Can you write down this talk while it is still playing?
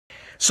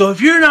So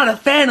if you're not a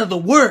fan of the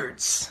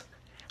words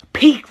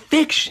peak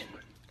fiction,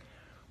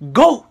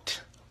 goat,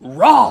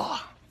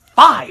 raw,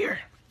 fire,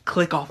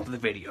 click off of the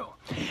video.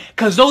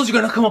 Cause those are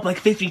gonna come up like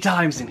 50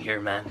 times in here,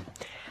 man.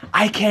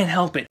 I can't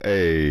help it.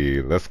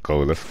 Hey, let's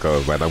go,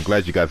 man. I'm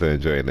glad you guys are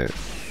enjoying it.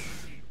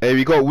 Hey,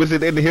 we got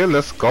Wizard in here,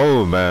 let's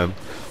go, man.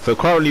 So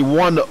currently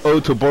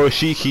 1-0 to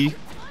HIMSHIKI.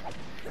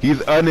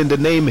 He's earning the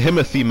name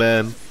HIMOTHY,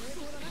 man.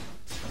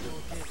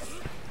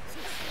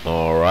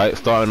 Alright,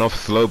 starting off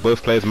slow,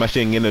 both players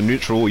mashing in a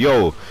neutral.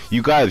 Yo,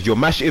 you guys, your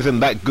mash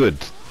isn't that good.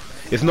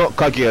 It's not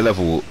Kaguya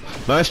level.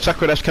 Nice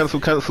chakra dash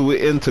cancel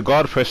it into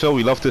guard pressure.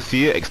 We love to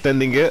see it,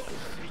 extending it.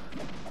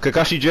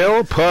 Kakashi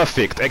jail,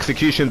 perfect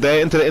execution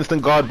there into the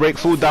instant guard break,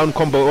 full down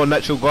combo or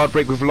natural guard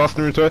break with last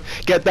Naruto.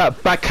 Get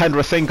that backhand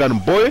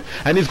Rasengan, boy,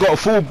 and he's got a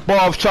full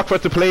bar of chakra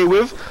to play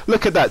with.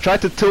 Look at that,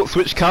 tried to tilt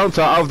switch counter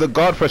out of the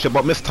guard pressure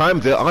but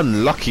mistimed it,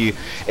 unlucky.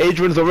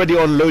 Adrian's already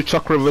on low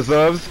chakra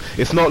reserves,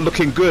 it's not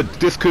looking good,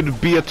 this could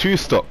be a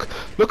 2-stock.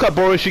 Look at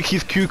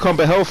HIMSHIKI's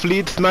cucumber health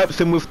lead, snipes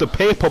him with the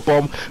paper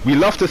bomb, we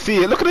love to see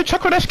it. Look at the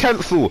chakra dash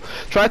cancel,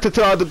 tried to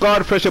tilt out the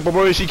guard pressure but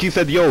HIMSHIKI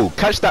said, yo,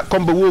 catch that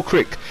combo wall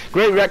crick.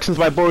 Great reactions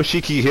by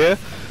HIMSHIKI here.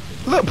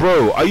 Look,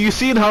 bro, are you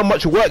seeing how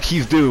much work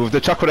he's doing with the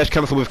chakra dash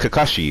cancel with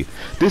Kakashi?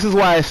 This is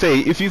why I say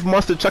if you've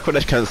mastered chakra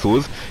dash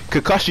cancels,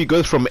 Kakashi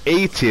goes from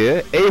A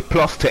tier, A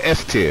plus to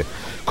S tier.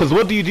 Cause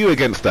what do you do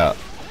against that?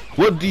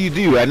 What do you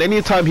do? And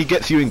anytime he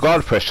gets you in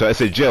guard pressure,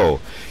 it's a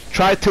jail.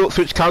 Try tilt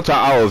switch counter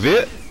out of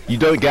it, you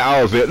don't get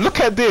out of it. Look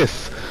at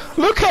this!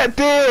 Look at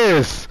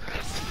this!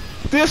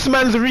 This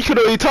man's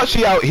Rikido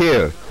Itachi out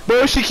here.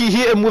 HIMSHIKI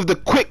hit him with the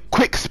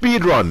quick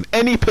speed run,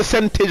 any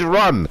percentage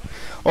run.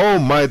 Oh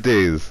my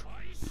days.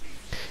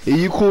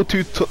 You call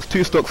two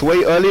stocks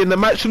way early in the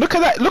match. Look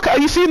at that. Look at,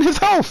 are you seeing his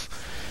health?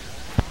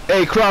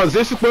 Hey Crowns,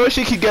 this is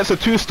HIMSHIKI gets a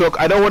 2-stock.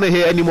 I don't want to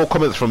hear any more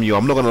comments from you.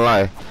 I'm not gonna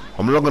lie.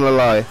 I'm not gonna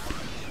lie.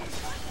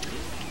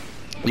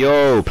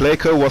 Yo,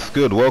 Playco, what's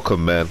good?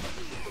 Welcome, man.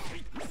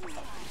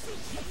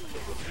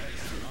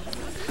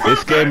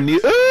 This game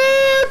needs the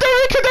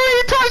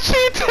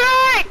Itachi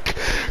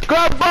tech!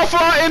 Grab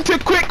buffer into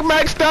quick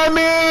max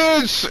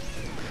damage!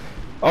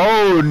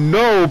 Oh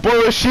no,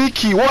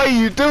 HIMSHIKI, what are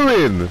you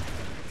doing?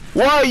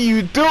 What are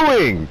you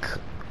doing?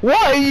 What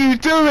are you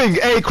doing?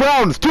 Hey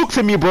Crowns, talk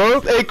to me,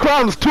 bro. Hey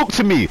Crowns, talk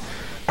to me.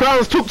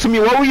 Crowns, talk to me.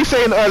 What were you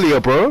saying earlier,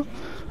 bro?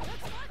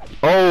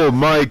 Oh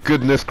my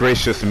goodness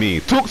gracious me.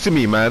 Talk to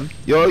me, man.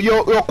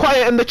 You're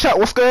quiet in the chat.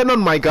 What's going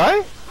on, my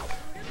guy?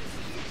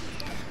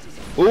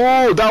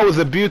 Oh, that was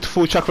a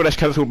beautiful chakra dash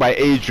cancel by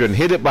Adrian.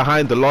 Hit it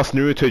behind the last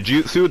Naruto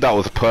jutsu. That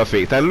was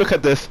perfect. And look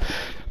at this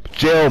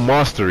jail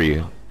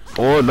mastery.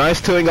 Oh, nice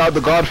tilling out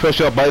the guard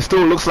pressure, but it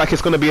still looks like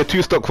it's going to be a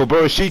 2-stock for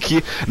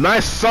HIMSHIKI.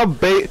 Nice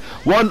sub bait,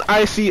 one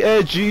icy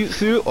air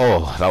jutsu.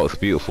 Oh, that was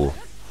beautiful.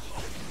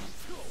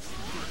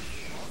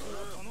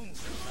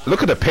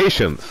 Look at the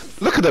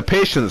patience. Look at the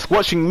patience.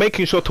 Watching,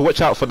 making sure to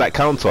watch out for that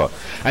counter.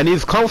 And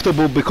he's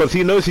comfortable because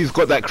he knows he's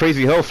got that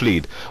crazy health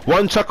lead.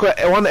 One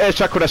air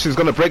chakra dash is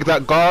going to break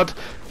that guard.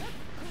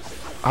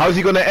 How's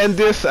he going to end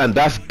this? And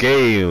that's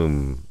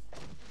game.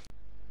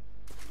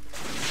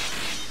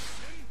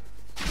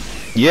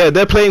 Yeah,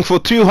 they're playing for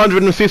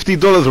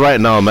 $250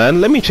 right now, man.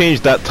 Let me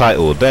change that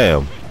title.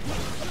 Damn.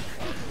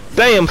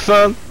 Damn,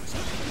 son.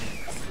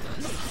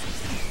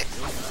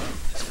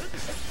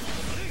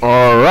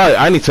 Alright,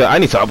 I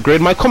need to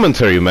upgrade my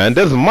commentary, man.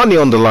 There's money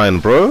on the line,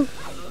 bro.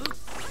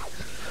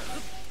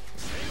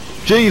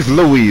 Jeez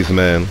Louise,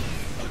 man.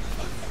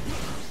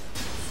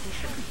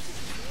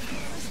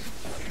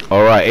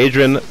 Alright,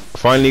 Adrian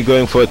finally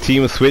going for a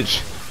team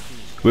switch.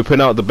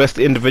 Whipping out the best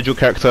individual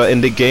character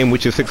in the game,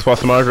 which is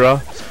 6-pass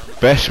Majora.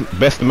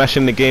 Best mash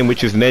in the game,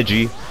 which is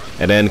Neji,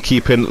 and then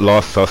keeping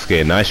last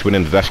Sasuke. Nice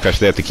winning the dash cash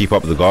there to keep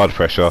up the guard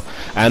pressure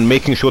and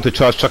making sure to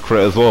charge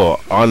chakra as well.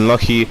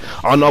 Unlucky,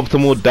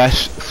 unoptimal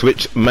dash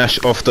switch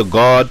mash off the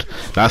guard.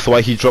 That's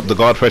why he dropped the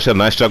guard pressure.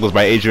 Nice juggles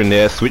by Adrian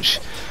there.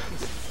 Switch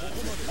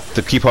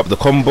to keep up the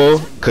combo.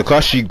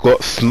 Kakashi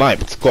got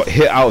sniped, got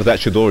hit out of that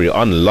Chidori.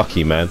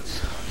 Unlucky, man.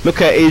 Look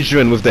at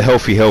Adrian with the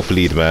healthy health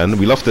lead, man.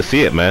 We love to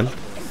see it, man.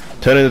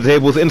 Turning the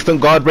tables, instant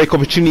guard break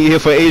opportunity here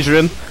for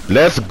Adrian.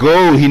 Let's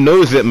go, he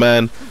knows it,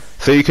 man.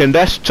 So you can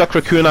dash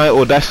chakra kunai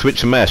or dash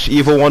switch mash.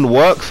 Either one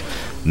works.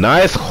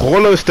 Nice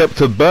hollow step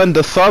to burn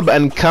the sub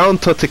and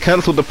counter to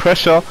cancel the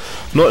pressure.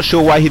 Not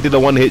sure why he did a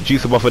one-hit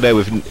juice buffer there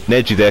with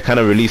Neji there. Kind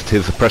of released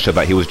his pressure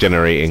that he was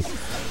generating.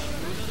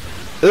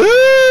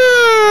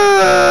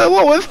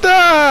 What was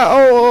that?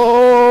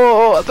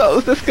 Oh, that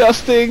was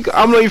disgusting.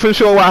 I'm not even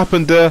sure what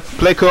happened there.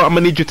 Playco, I'm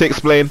gonna need you to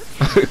explain.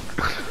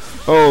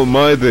 Oh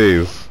my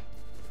days.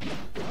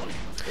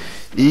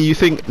 You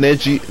think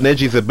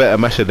Neji's a better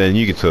masher than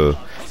Yugito?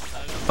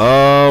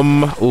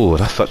 Oh,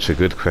 that's such a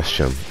good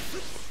question.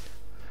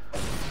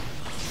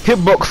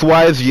 Hitbox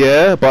wise,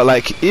 yeah, but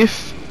like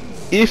if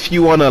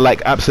you wanna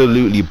like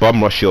absolutely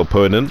bum rush your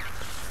opponent,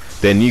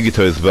 then Yugito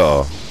is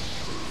better.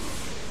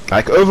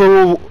 Like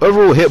overall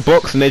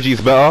hitbox, Neji's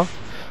better,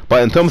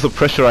 but in terms of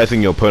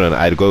pressurizing your opponent,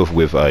 I'd go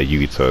with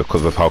Yugito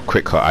because of how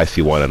quick her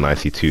IC1 and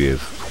IC2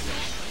 is.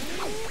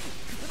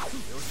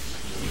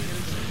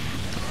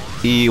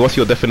 E, what's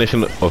your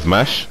definition of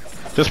mash?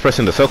 Just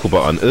pressing the circle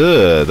button.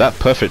 Ugh, that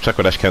perfect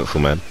chakra dash cancel,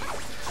 man.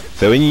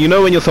 So when you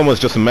know when you're someone's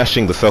just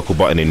mashing the circle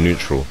button in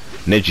neutral,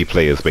 Neji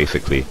players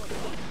basically,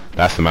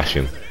 that's the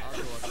mashing.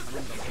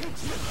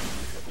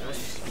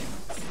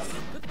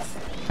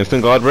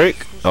 Instant guard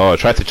break. Oh, I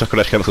tried to chakra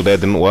dash cancel there,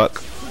 didn't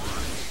work.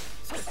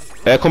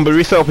 Air combo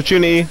reset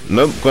opportunity.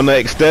 Nope, gonna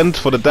extend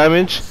for the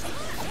damage.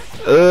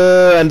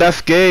 And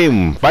that's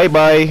game. Bye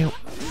bye.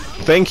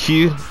 Thank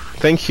you.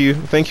 Thank you.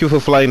 Thank you for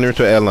flying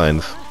Naruto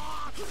Airlines.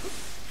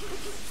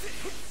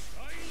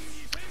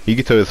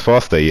 Yugito is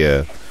faster,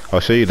 yeah. I'll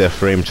show you their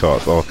frame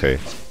charts. Okay.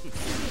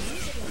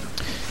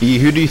 E,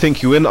 who do you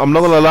think you win? I'm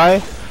not gonna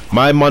lie.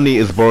 My money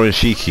is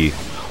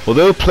HIMSHIKI.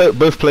 Although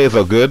both players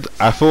are good,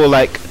 I feel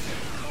like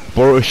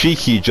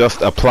HIMSHIKI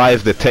just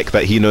applies the tech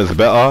that he knows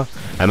better,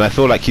 and I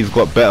feel like he's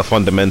got better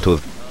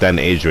fundamentals than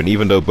Adrian,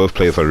 even though both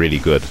players are really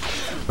good.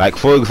 Like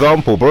for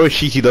example,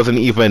 HIMSHIKI doesn't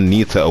even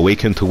need to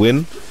awaken to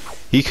win.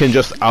 He can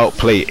just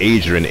outplay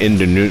Adrian in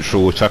the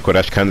neutral, chakra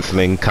dash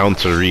cancelling,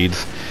 counter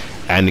reads,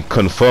 and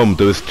confirm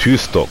those 2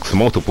 stocks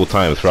multiple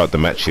times throughout the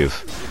matches.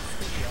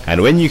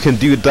 And when you can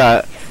do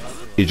that,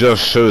 it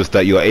just shows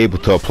that you're able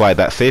to apply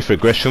that safe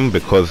aggression,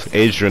 because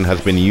Adrian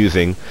has been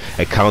using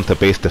a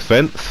counter-based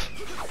defense,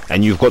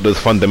 and you've got those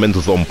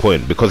fundamentals on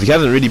point, because he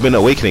hasn't really been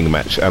awakening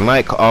match. And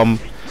like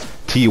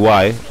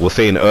TY was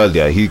saying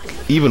earlier,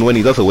 even when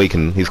he does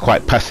awaken, he's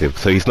quite passive,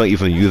 so he's not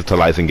even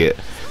utilizing it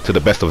to the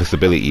best of his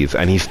abilities,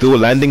 and he's still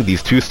landing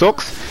these 2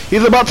 stocks.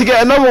 He's about to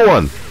get another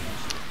one.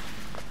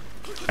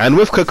 And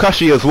with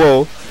Kakashi as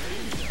well,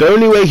 the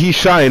only way he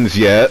shines,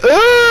 yeah.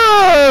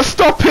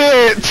 Stop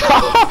it!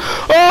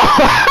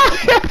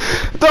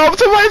 The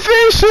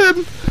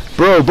optimization!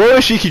 Bro,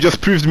 HIMSHIKI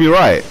just proved me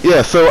right.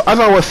 Yeah, so as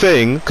I was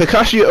saying,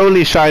 Kakashi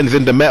only shines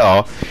in the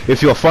meta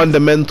if your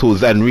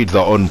fundamentals and reads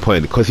are on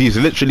point, because he's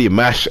literally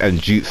mash and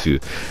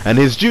jutsu, and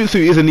his jutsu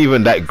isn't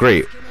even that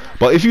great.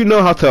 But if you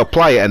know how to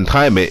apply it and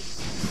time it,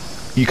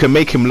 you can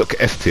make him look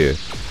S tier.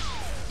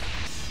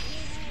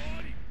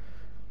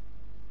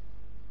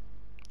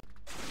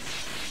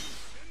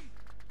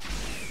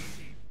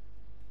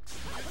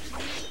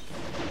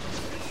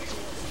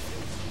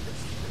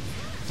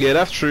 Yeah,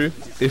 that's true.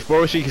 If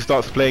HIMSHIKI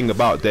starts playing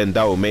about, then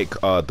that will make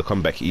the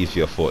comeback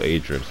easier for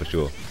Adrian, for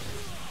sure.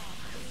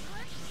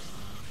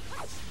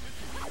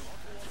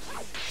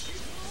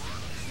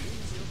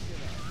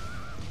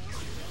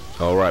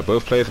 Alright,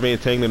 both players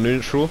maintaining the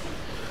neutral.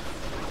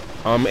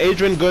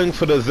 Adrian going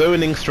for the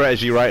zoning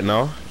strategy right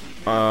now.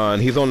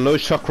 And he's on no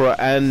chakra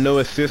and no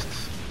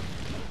assists.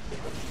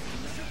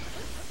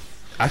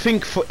 I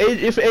think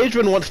if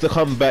Adrian wants to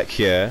come back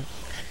here,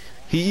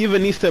 he either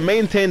needs to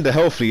maintain the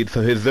health lead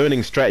so his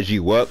zoning strategy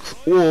works,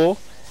 or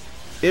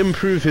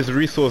improve his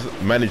resource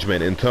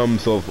management in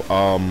terms of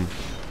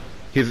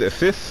his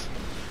assists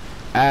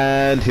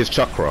and his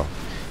chakra.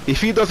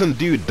 If he doesn't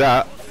do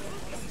that,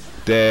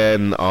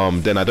 then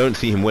I don't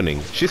see him winning.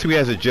 Shisui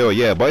has a gel,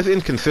 yeah, but it's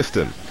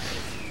inconsistent.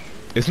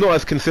 It's not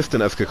as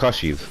consistent as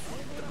Kakashi's.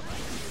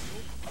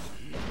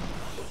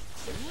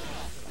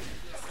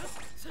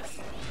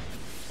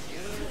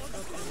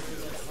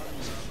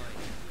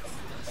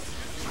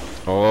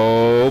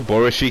 Oh,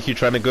 HIMSHIKI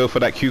trying to go for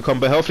that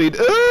cucumber health lead.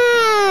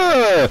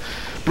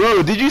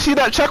 Bro, did you see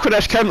that chakra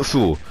dash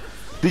cancel?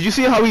 Did you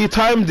see how he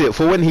timed it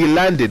for when he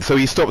landed, so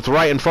he stopped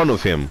right in front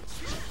of him?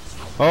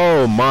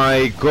 Oh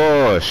my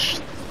gosh.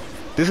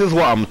 This is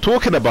what I'm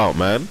talking about,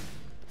 man.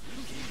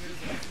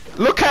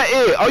 Look at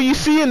it. Are you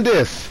seeing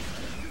this?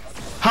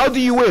 How do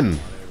you win?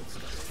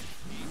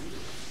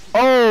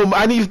 Oh,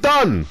 and he's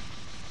done.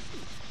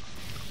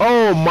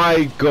 Oh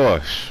my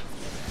gosh.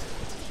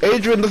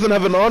 Adrian doesn't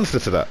have an answer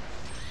to that.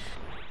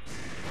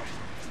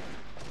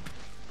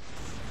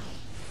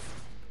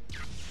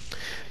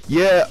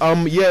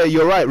 Yeah,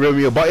 you're right,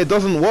 Romeo, but it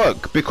doesn't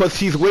work because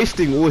he's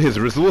wasting all his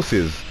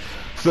resources.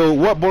 So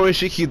what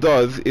HIMSHIKI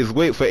does is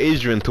wait for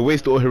Adrian to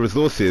waste all his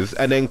resources,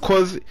 and then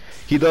cause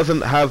he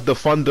doesn't have the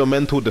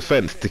fundamental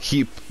defense to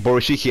keep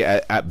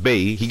HIMSHIKI at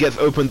bay, he gets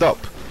opened up.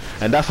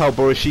 And that's how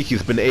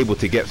HIMSHIKI's been able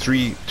to get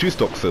 2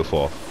 stocks so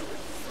far.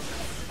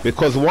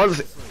 Because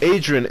once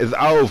Adrian is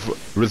out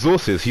of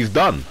resources, he's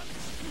done.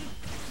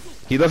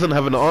 He doesn't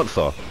have an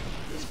answer.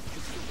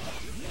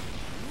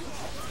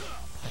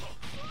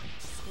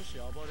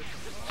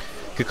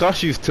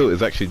 Kakashi's tilt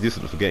is actually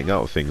decent for getting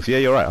out of things. Yeah,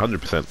 you're right,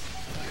 100%.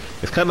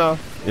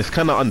 It's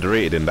kinda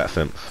underrated in that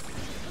sense.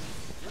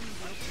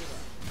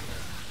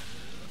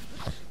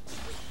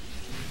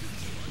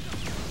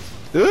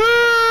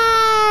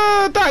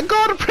 That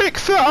guard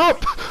picks it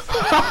up.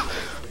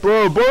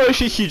 Bro,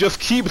 HIMSHIKI just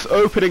keeps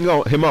opening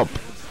him up.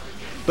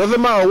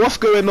 Doesn't matter what's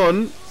going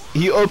on,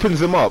 he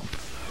opens him up.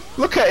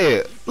 Look at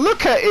it.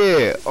 Look at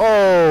it.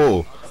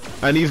 Oh.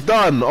 And he's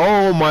done.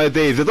 Oh my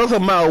days. It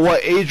doesn't matter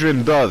what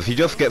Adrian does, he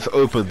just gets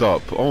opened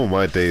up. Oh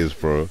my days,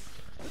 bro.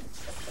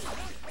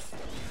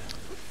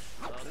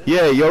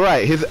 Yeah, you're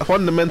right. His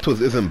fundamentals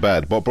isn't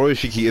bad, but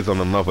HIMSHIKI is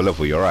on another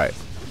level. You're right.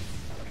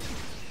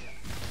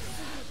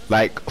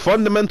 Like,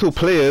 fundamental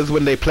players,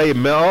 when they play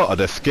meta, are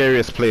the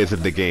scariest players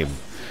in the game.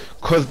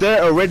 Cause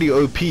they're already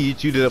OP due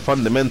to the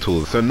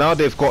fundamentals. So now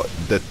they've got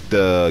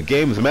the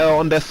game's meta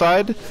on their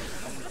side.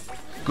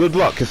 Good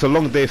luck. It's a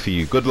long day for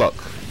you. Good luck.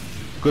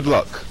 Good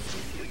luck.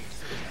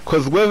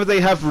 Cause whether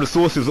they have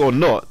resources or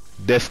not,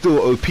 they're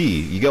still OP.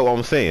 You get what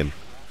I'm saying?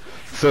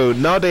 So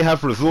now they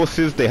have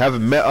resources, they have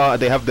meta,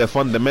 they have their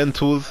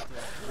fundamentals.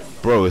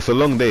 Bro, it's a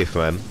long day,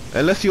 man.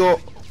 Unless your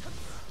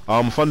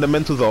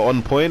fundamentals are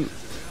on point,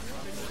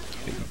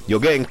 you're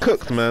getting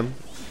cooked, man.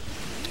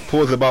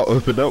 Pause about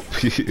open up.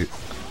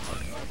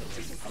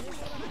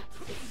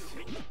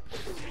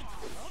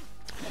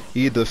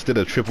 Either still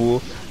a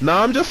triple.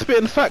 Nah, I'm just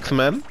spitting facts,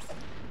 man.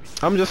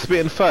 I'm just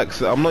spitting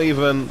facts. I'm not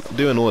even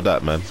doing all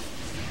that, man.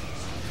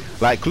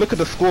 Like, look at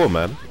the score,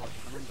 man.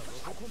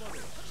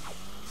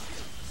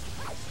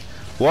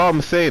 What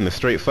I'm saying is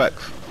straight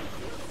facts.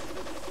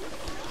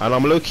 And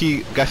I'm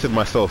low-key gassing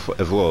myself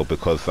as well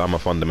because I'm a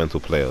fundamental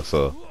player,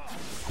 so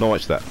don't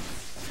watch that.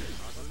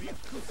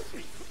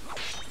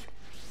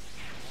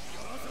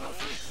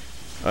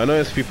 I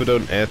notice people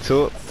don't air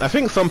tilt. I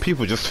think some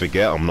people just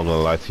forget, I'm not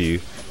gonna lie to you.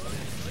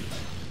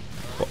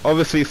 But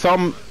obviously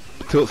some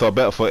tilts are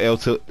better for air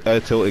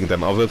tilting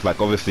than others.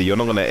 Like obviously you're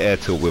not gonna air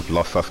tilt with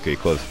Lost Sasuke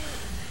because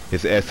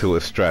his air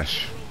tilt is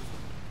trash.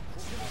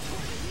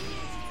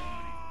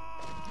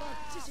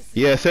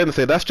 Yeah,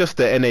 Sensei, that's just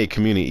the NA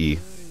community.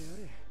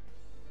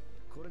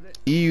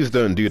 EUs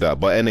don't do that,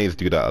 but NAs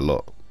do that a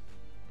lot.